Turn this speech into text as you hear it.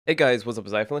Hey guys, what's up?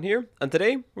 It's iPhone here, and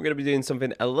today we're going to be doing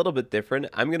something a little bit different.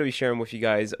 I'm going to be sharing with you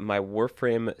guys my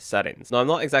Warframe settings. Now, I'm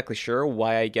not exactly sure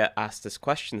why I get asked this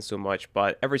question so much,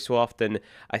 but every so often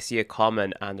I see a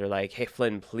comment and they're like, hey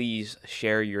Flynn, please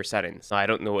share your settings. Now, I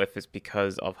don't know if it's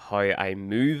because of how I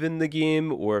move in the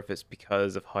game or if it's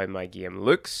because of how my game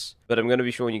looks, but I'm going to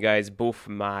be showing you guys both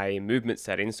my movement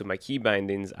settings, so my key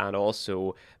bindings, and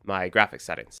also my graphics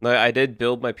settings. Now, I did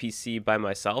build my PC by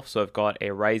myself, so I've got a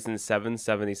Ryzen 7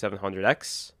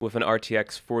 7700X with an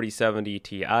RTX 4070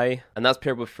 Ti, and that's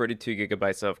paired with 32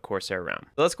 gigabytes of Corsair RAM.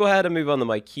 So let's go ahead and move on to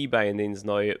my key bindings.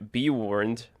 Now, be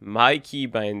warned, my key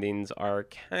bindings are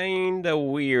kinda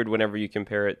weird whenever you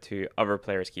compare it to other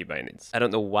players' key bindings. I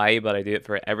don't know why, but I do it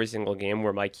for every single game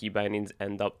where my key bindings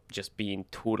end up just being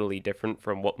totally different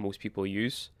from what most people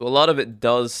use. So a lot of it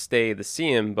does stay the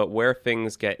same, but where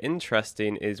things get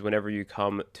interesting is whenever you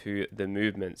come to the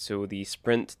movement. So the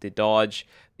sprint, the dodge,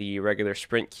 the regular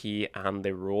sprint key, and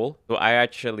the roll. So I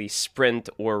actually sprint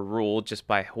or roll just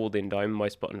by holding down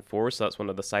mouse button 4, so that's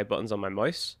one of the side buttons on my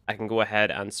mouse. I can go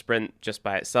ahead and sprint just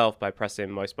by itself by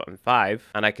pressing mouse button 5,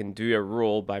 and I can do a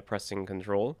roll by pressing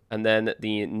control. And then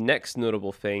the next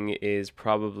notable thing is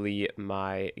probably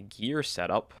my gear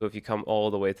setup. So if you come all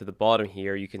the way to the bottom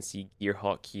here, you can see gear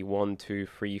hotkey 1, 2,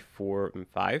 3, 4, and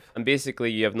 5. And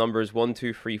basically you have numbers 1,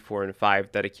 2, 3, 4, and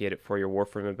 5 dedicated for your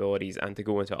Warframe abilities and to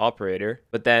go into operator.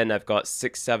 But then I've got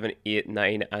 6, 7, 8,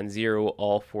 9, and 0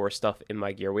 all for stuff in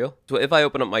my gear wheel. So if I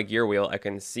open up my gear wheel, I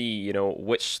can see,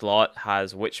 which slot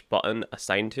has which button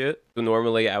assigned to it. So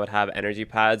normally I would have energy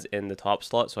pads in the top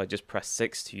slot, so I just press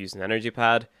 6 to use an energy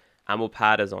pad. Ammo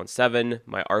pad is on 7,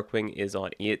 my arc wing is on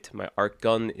 8, my arc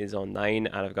gun is on 9,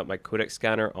 and I've got my codec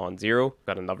scanner on 0.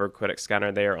 Got another codec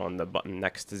scanner there on the button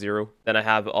next to 0. Then I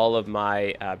have all of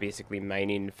my basically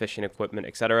mining, fishing equipment,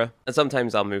 etc. And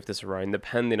sometimes I'll move this around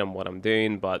depending on what I'm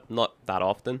doing, but not that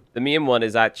often. The main one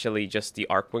is actually just the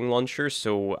arc wing launcher,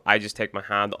 so I just take my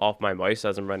hand off my mouse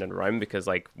as I'm running around because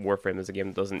like Warframe is a game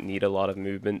that doesn't need a lot of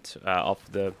movement off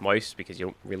the mouse because you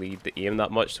don't really need to aim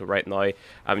that much. So right now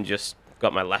I'm just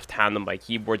got my left hand on my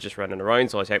keyboard just running around,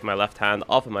 so I take my left hand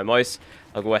off of my mouse,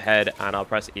 I'll go ahead and I'll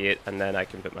press 8, and then I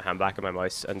can put my hand back on my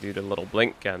mouse and do the little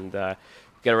blink and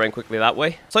get around quickly that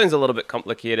way. Sounds a little bit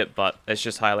complicated, but it's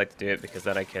just how I like to do it because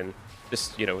then I can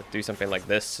just, do something like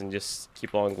this and just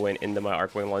keep on going into my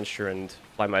Arcwing launcher and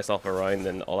fly myself around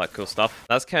and all that cool stuff.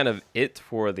 That's kind of it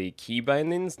for the key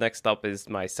bindings. Next up is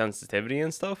my sensitivity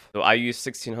and stuff. So I use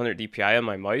 1600 DPI on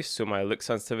my mouse, so my look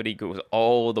sensitivity goes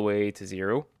all the way to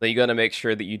 0. Then you gotta make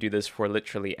sure that you do this for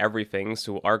literally everything.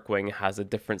 So Arcwing has a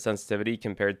different sensitivity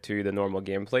compared to the normal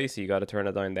gameplay, so you gotta turn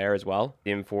it down there as well.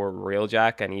 Same for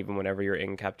Railjack and even whenever you're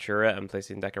in Captura and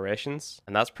placing decorations.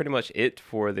 And that's pretty much it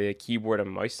for the keyboard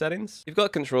and mouse settings. You've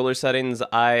got controller settings.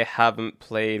 I haven't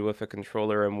played with a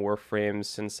controller in Warframe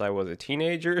since I was a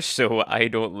teenager, so I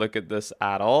don't look at this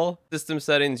at all. System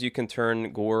settings, you can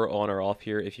turn Gore on or off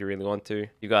here if you really want to.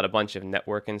 You've got a bunch of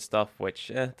networking stuff,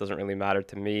 which doesn't really matter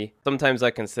to me. Sometimes I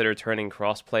consider turning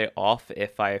crossplay off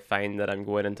if I find that I'm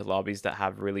going into lobbies that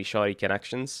have really shoddy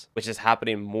connections, which is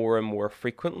happening more and more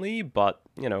frequently, but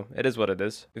it is what it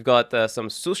is. We've got some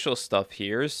social stuff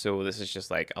here, so this is just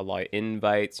like allow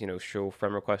invites, show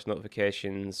friend request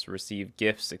notifications, receive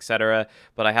gifts, etc.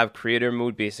 But I have creator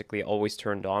mode basically always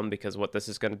turned on because what this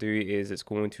is going to do is it's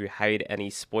going to hide any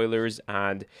spoilers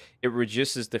and it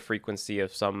reduces the frequency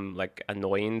of some like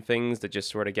annoying things that just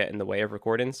sort of get in the way of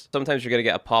recordings. Sometimes you're going to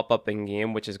get a pop-up in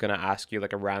game which is going to ask you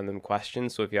like a random question,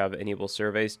 so if you have enable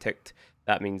surveys ticked,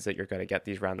 that means that you're going to get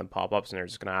these random pop-ups and they're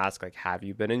just going to ask like, have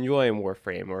you been enjoying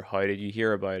Warframe, or how did you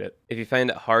hear about it? If you find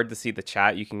it hard to see the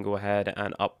chat, you can go ahead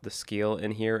and up the scale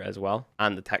in here as well,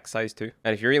 and the text size too.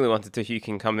 And if you really wanted to, you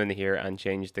can come in here and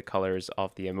change the colors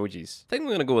of the emojis. I think I'm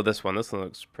going to go with this one. This one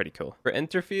looks pretty cool. For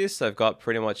interface, I've got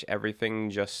pretty much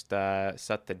everything just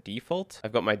set to default.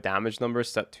 I've got my damage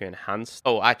numbers set to enhanced.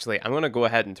 Oh, actually, I'm going to go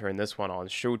ahead and turn this one on.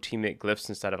 Show teammate glyphs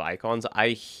instead of icons. I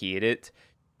hate it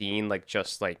being like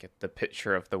just like the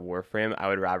picture of the Warframe. I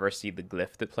would rather see the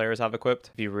glyph that players have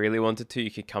equipped. If you really wanted to, you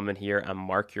could come in here and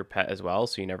mark your pet as well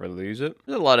so you never lose it.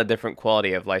 There's a lot of different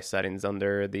quality of life settings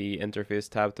under the interface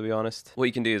tab, to be honest. What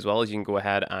you can do as well is you can go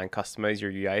ahead and customize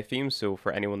your UI theme. So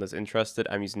for anyone that's interested,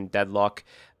 I'm using Deadlock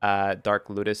Dark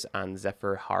Lotus and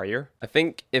Zephyr Harrier. I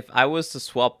think if I was to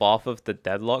swap off of the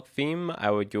Deadlock theme,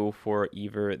 I would go for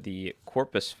either the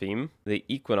Corpus theme, the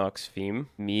Equinox theme,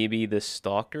 maybe the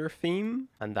Stalker theme,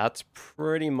 and that's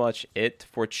pretty much it.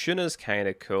 Fortuna's kind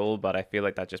of cool, but I feel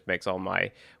like that just makes all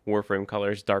my Warframe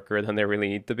colors darker than they really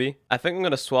need to be. I think I'm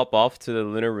going to swap off to the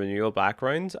Lunar Renewal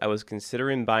background. I was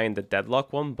considering buying the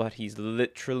Deadlock one, but he's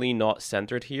literally not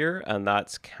centered here, and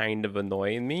that's kind of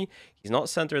annoying me. He's not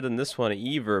centered in this one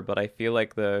either, but I feel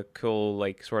like the cool,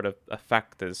 like, sort of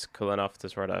effect is cool enough to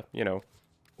sort of, you know,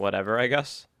 whatever, I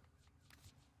guess.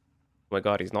 Oh my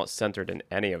god, he's not centered in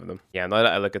any of them. Yeah, now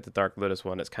that I look at the Dark Lotus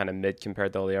one, it's kind of mid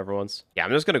compared to all the other ones. Yeah,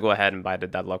 I'm just going to go ahead and buy the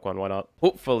Deadlock one, why not?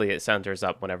 Hopefully it centers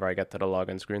up whenever I get to the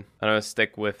login screen. I'm going to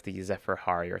stick with the Zephyr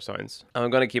Harrier signs. I'm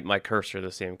going to keep my cursor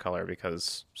the same color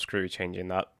because screw changing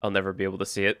that. I'll never be able to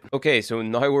see it. Okay, so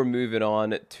now we're moving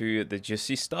on to the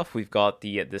juicy stuff. We've got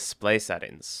the display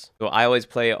settings. So I always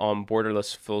play on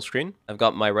borderless full screen. I've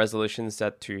got my resolution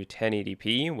set to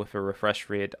 1080p with a refresh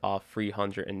rate of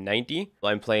 390.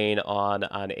 I'm playing on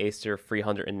an Acer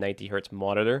 390 Hz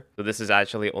monitor. So this is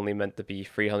actually only meant to be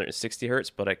 360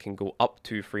 Hz, but it can go up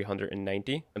to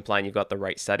 390, implying you've got the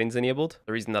right settings enabled.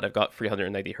 The reason that I've got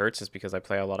 390 Hz is because I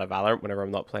play a lot of Valorant whenever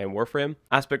I'm not playing Warframe.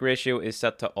 Aspect ratio is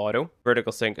set to auto.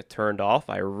 Vertical sync turned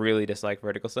off. I really dislike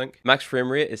vertical sync. Max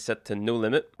frame rate is set to no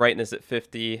limit. Brightness at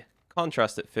 50.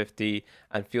 Contrast at 50,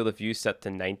 and field of view set to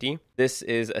 90. This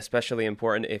is especially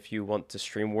important if you want to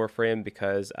stream Warframe,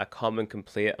 because a common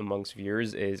complaint amongst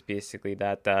viewers is basically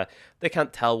that they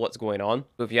can't tell what's going on.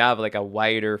 So if you have like a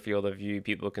wider field of view,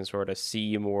 people can sort of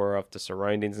see more of the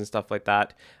surroundings and stuff like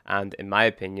that, and in my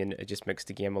opinion, it just makes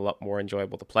the game a lot more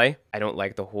enjoyable to play. I don't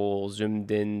like the whole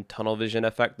zoomed in tunnel vision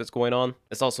effect that's going on.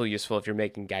 It's also useful if you're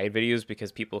making guide videos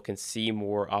because people can see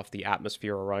more of the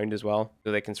atmosphere around as well,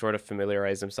 so they can sort of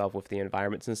familiarize themselves with the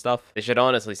environments and stuff. They should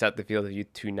honestly set the field of view to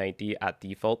 290 at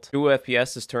default. Dual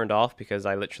FPS is turned off because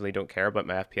I literally don't care about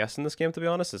my FPS in this game, to be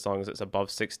honest. As long as it's above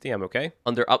 60, I'm okay.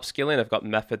 Under upscaling, I've got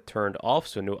method turned off,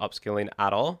 so no upscaling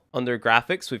at all. Under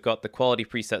graphics, we've got the quality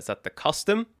preset set to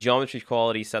custom, geometry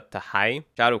quality set to high,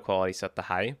 shadow quality set to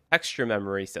high, texture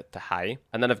memory set to high,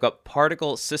 and then I've got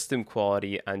particle system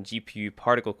quality and GPU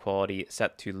particle quality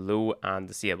set to low and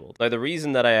disabled. Now, the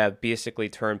reason that I have basically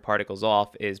turned particles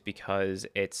off is because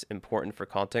it's important for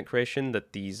content creation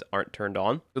that these aren't turned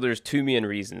on. So there's two main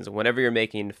reasons. Whenever you're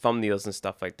making thumbnails and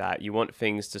stuff like that, you want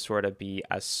things to sort of be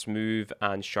as smooth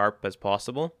and sharp as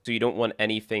possible. So you don't want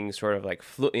anything sort of like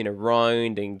floating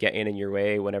around and getting in your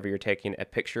way whenever you're taking a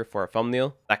picture for a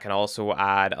thumbnail. That can also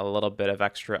add a little bit of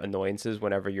extra annoyances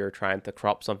whenever you're trying to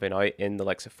crop something out in the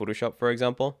likes of Photoshop, for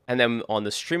example. And then on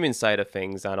the streaming side of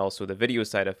things and also the video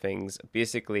side of things,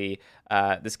 basically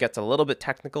this gets a little bit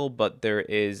technical, but there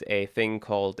is a thing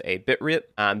called a bitrate,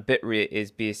 and bitrate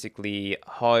is basically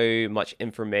how much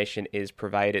information is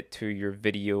provided to your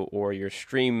video or your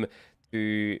stream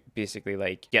to basically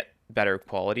like get better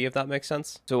quality, if that makes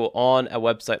sense. So on a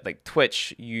website like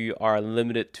Twitch, you are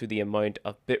limited to the amount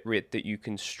of bitrate that you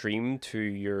can stream to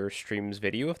your stream's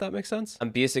video, if that makes sense.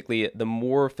 And basically, the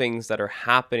more things that are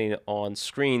happening on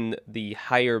screen, the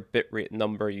higher bitrate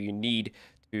number you need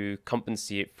to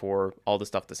compensate for all the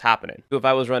stuff that's happening. So if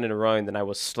I was running around and I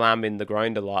was slamming the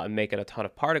ground a lot and making a ton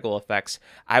of particle effects,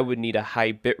 I would need a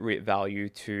high bitrate value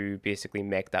to basically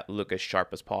make that look as sharp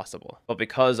as possible. But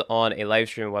because on a live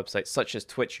streaming website such as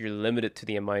Twitch, you're limited to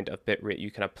the amount of bitrate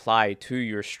you can apply to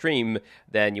your stream,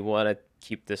 then you want to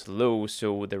keep this low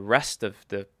so the rest of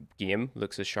the game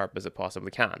looks as sharp as it possibly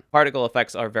can. Particle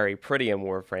effects are very pretty in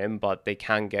Warframe, but they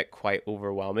can get quite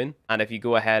overwhelming. And if you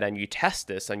go ahead and you test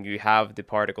this and you have the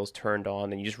particles turned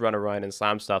on and you just run around and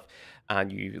slam stuff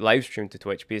and you live stream to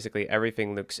Twitch, basically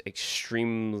everything looks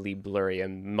extremely blurry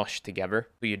and mushed together.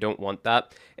 So you don't want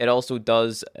that. It also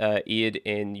does aid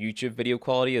in YouTube video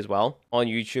quality as well. On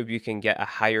YouTube, you can get a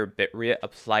higher bitrate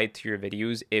applied to your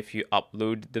videos if you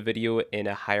upload the video in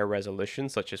a higher resolution,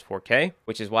 such as 4K,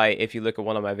 which is why if you look at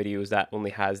one of my videos that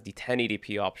only has the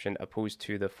 1080p option opposed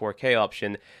to the 4K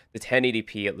option, the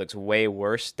 1080p, it looks way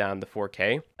worse than the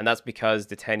 4K. And that's because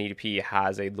the 1080p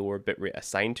has a lower bitrate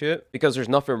assigned to it, because there's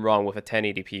nothing wrong with a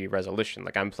 1080p resolution.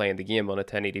 Like, I'm playing the game on a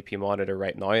 1080p monitor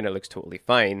right now and it looks totally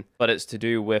fine, but it's to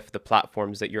do with the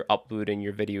platforms that you're uploading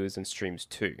your videos and streams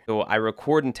to. So I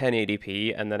record in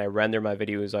 1080p and then I render my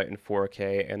videos out in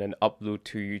 4K and then upload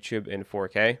to YouTube in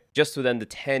 4K. Just so then the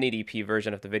 1080p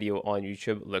version of the video on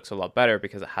YouTube looks a lot better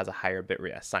because it has a higher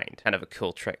bitrate assigned. Kind of a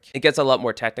cool trick. It gets a lot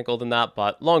more technical than that,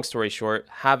 but long story short,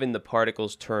 having the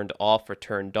particles turned off or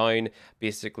turned down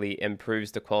basically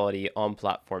improves the quality on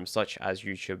platforms such as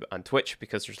YouTube and and Twitch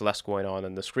because there's less going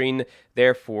on the screen.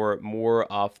 Therefore, more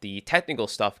of the technical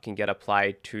stuff can get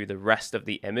applied to the rest of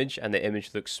the image and the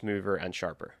image looks smoother and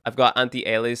sharper. I've got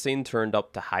anti-aliasing turned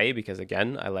up to high because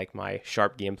again, I like my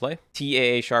sharp gameplay.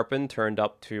 TAA sharpen turned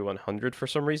up to 100 for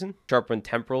some reason. Sharpen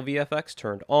temporal VFX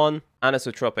turned on.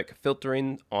 Anisotropic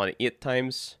filtering on 8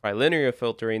 times. Bilinear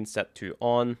filtering set to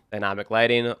on. Dynamic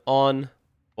lighting on.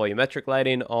 Volumetric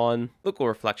lighting on, local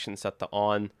reflection set to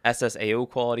on, SSAO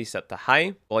quality set to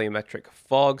high, volumetric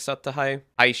fog set to high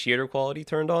shader quality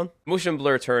turned on, motion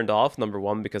blur turned off, number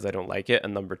 1 because I don't like it,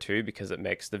 and number 2 because it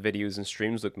makes the videos and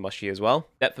streams look mushy as well.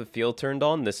 Depth of field turned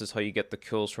on, this is how you get the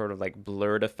cool sort of like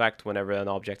blurred effect whenever an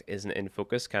object isn't in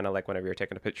focus, kind of like whenever you're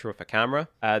taking a picture with a camera.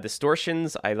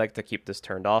 Distortions, I like to keep this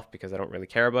turned off because I don't really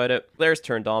care about it. Glare's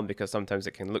turned on because sometimes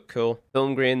it can look cool.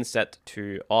 Film grain set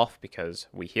to off because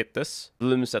we hate this.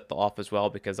 Bloom set to off as well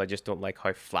because I just don't like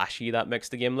how flashy that makes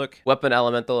the game look. Weapon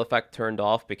elemental effect turned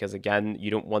off because again, you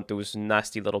don't want those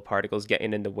nasty little particles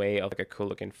getting in the way of like a cool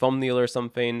looking thumbnail or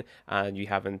something and you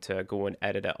having to go and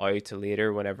edit it out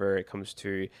later whenever it comes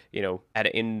to, you know,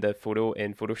 editing the photo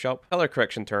in Photoshop. Color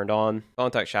correction turned on,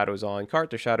 contact shadows on,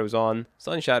 character shadows on,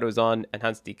 sun shadows on,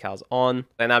 enhanced decals on,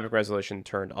 dynamic resolution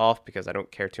turned off because I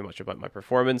don't care too much about my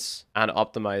performance, and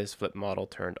optimized flip model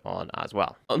turned on as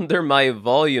well. Under my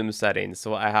volume settings,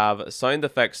 so I have sound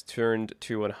effects turned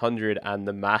to 100 and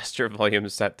the master volume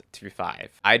set to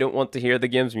 5. I don't want to hear the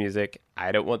game's music.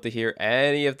 I don't want to hear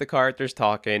any of the characters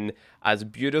talking. As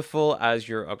beautiful as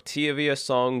your Octavia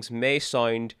songs may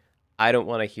sound, I don't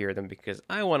want to hear them because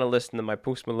I want to listen to my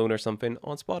Post Malone or something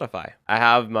on Spotify. I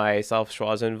have my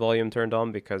self-schwazing volume turned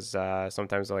on because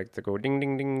sometimes I like to go ding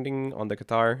ding ding ding on the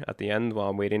guitar at the end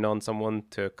while I'm waiting on someone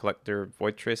to collect their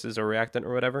void traces or reactant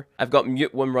or whatever. I've got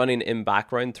mute when running in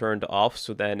background turned off,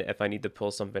 so then if I need to pull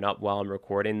something up while I'm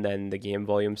recording, then the game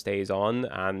volume stays on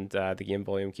and the game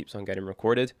volume keeps on getting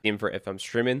recorded. Same for if I'm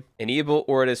streaming. Enable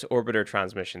Ortus orbiter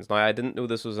transmissions. Now I didn't know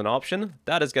this was an option.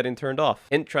 That is getting turned off.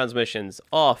 Int transmissions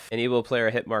off. Enable player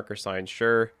hit marker sound,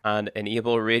 sure, and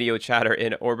enable radio chatter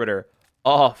in orbiter,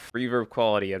 off. Reverb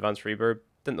quality, advanced reverb,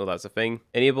 didn't know that's a thing.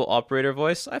 Enable operator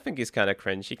voice, I think he's kind of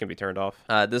cringe, he can be turned off.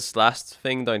 This last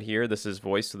thing down here, this is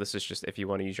voice, so this is just if you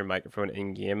want to use your microphone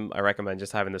in game. I recommend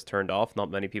just having this turned off.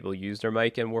 Not many people use their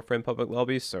mic in Warframe public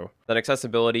lobbies, so. Then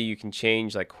accessibility, you can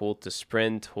change like hold to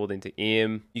sprint, holding to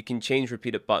aim. You can change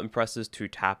repeated button presses to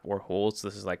tap or hold, so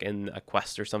this is like in a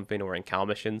quest or something or in Cal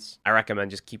missions. I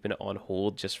recommend just keeping it on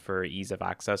hold just for ease of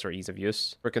access or ease of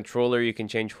use. For controller, you can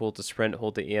change hold to sprint,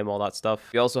 hold to aim, all that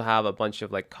stuff. You also have a bunch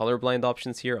of like colorblind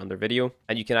options here under video,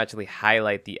 and you can actually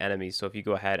highlight the enemies. So if you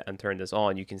go ahead and turn this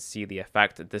on, you can see the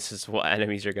effect. This is what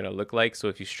enemies are going to look like. So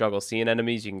if you struggle seeing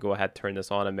enemies, you can go ahead, turn this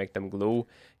on and make them glow,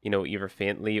 you know, either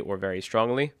faintly or very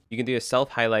strongly. You can do a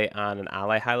self highlight and an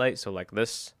ally highlight, so like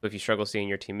this. So if you struggle seeing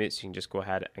your teammates, you can just go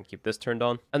ahead and keep this turned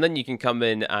on. And then you can come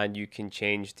in and you can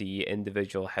change the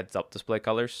individual heads up display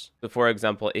colors. So for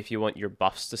example, if you want your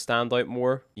buffs to stand out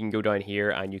more, you can go down here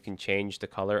and you can change the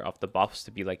color of the buffs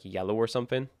to be like yellow or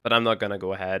something. But I'm not going to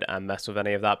go ahead and mess with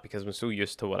any of that because I'm so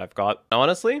used to what I've got.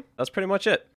 Honestly, that's pretty much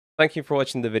it. Thank you for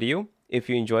watching the video. If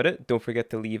you enjoyed it, don't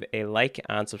forget to leave a like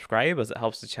and subscribe as it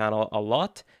helps the channel a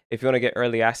lot. If you want to get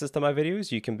early access to my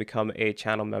videos, you can become a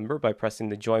channel member by pressing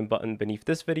the join button beneath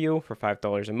this video for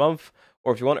 $5 a month.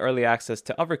 Or if you want early access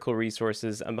to other cool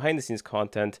resources and behind the scenes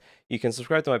content, you can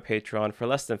subscribe to my Patreon for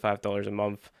less than $5 a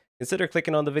month. Consider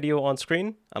clicking on the video on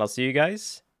screen, and I'll see you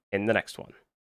guys in the next one.